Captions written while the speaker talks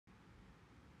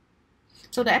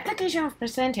So the application of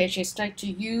percentage is like to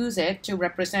use it to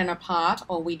represent a part,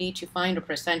 or we need to find the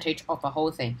percentage of a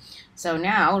whole thing. So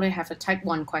now we have a type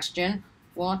 1 question.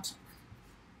 What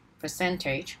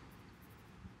percentage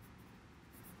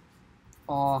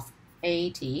of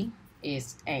 80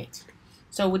 is 8?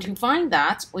 So to find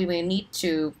that, we will need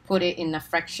to put it in a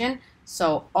fraction.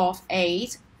 So of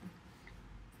 8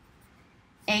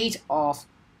 of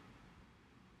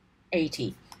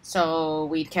 80. So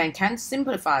we can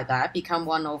simplify that, become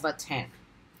 1 over 10.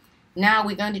 Now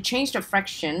we're going to change the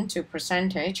fraction to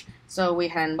percentage. So we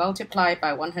can multiply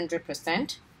by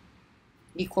 100%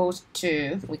 equals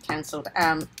to, we cancel,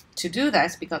 to do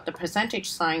this because the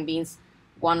percentage sign means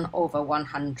 1 over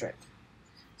 100.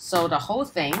 So the whole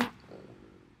thing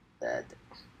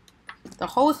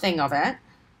of it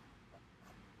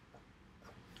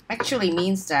actually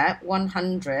means that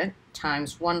 100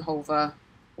 times 1 over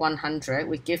 100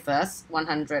 will give us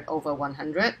 100 over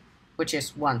 100, which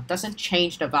is 1. Doesn't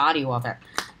change the value of it.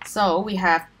 So we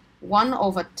have 1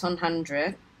 over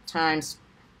 100 times,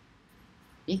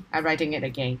 I'm writing it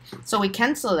again. So we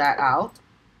cancel that out.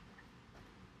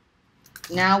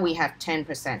 Now we have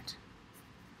 10%.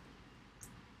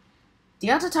 The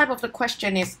other type of the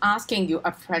question is asking you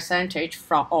a percentage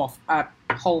of a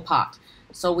whole part.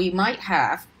 So we might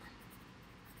have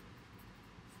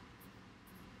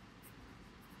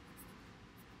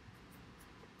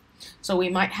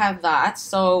that.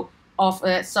 So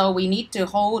so we need to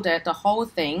hold it, the whole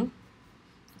thing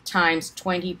times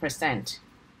 20%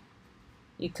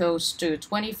 equals to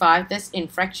 25. This in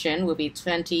fraction will be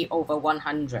 20 over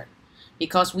 100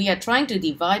 because we are trying to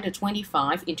divide the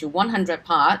 25 into 100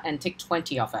 part and take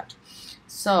 20 of it.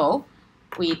 So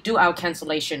we do our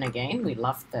cancellation again. We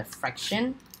love the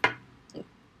fraction.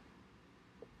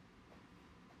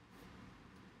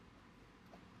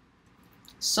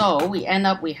 So we end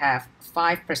up, we have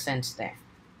 5% there.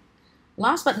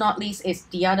 Last but not least is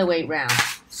the other way around.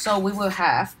 So we will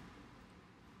have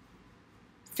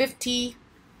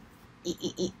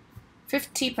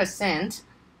 50%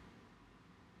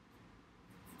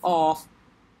 of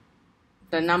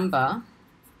the number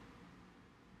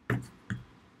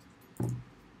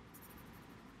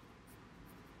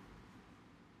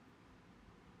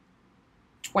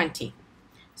 $20.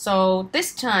 So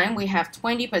this time we have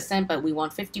 20%, but we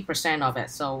want 50% of it.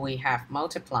 So we have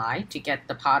multiply to get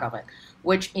the part of it,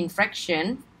 which in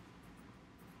fraction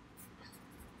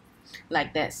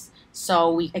like this.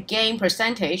 So we again,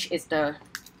 percentage is the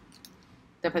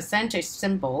percentage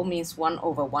symbol means 1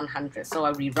 over 100. So I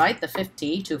rewrite the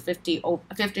 50% to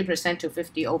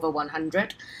 50 over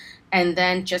 100. And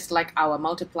then just like our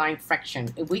multiplying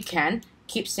fraction, if we can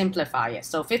keep simplify it.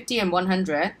 So 50 and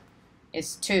 100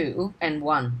 is 2 and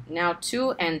 1. Now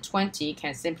 2 and 20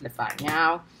 can simplify.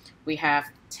 Now we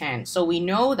have 10. So we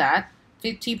know that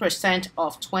 50%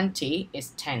 of 20 is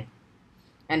 10.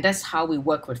 And that's how we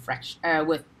work with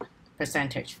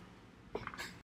percentage.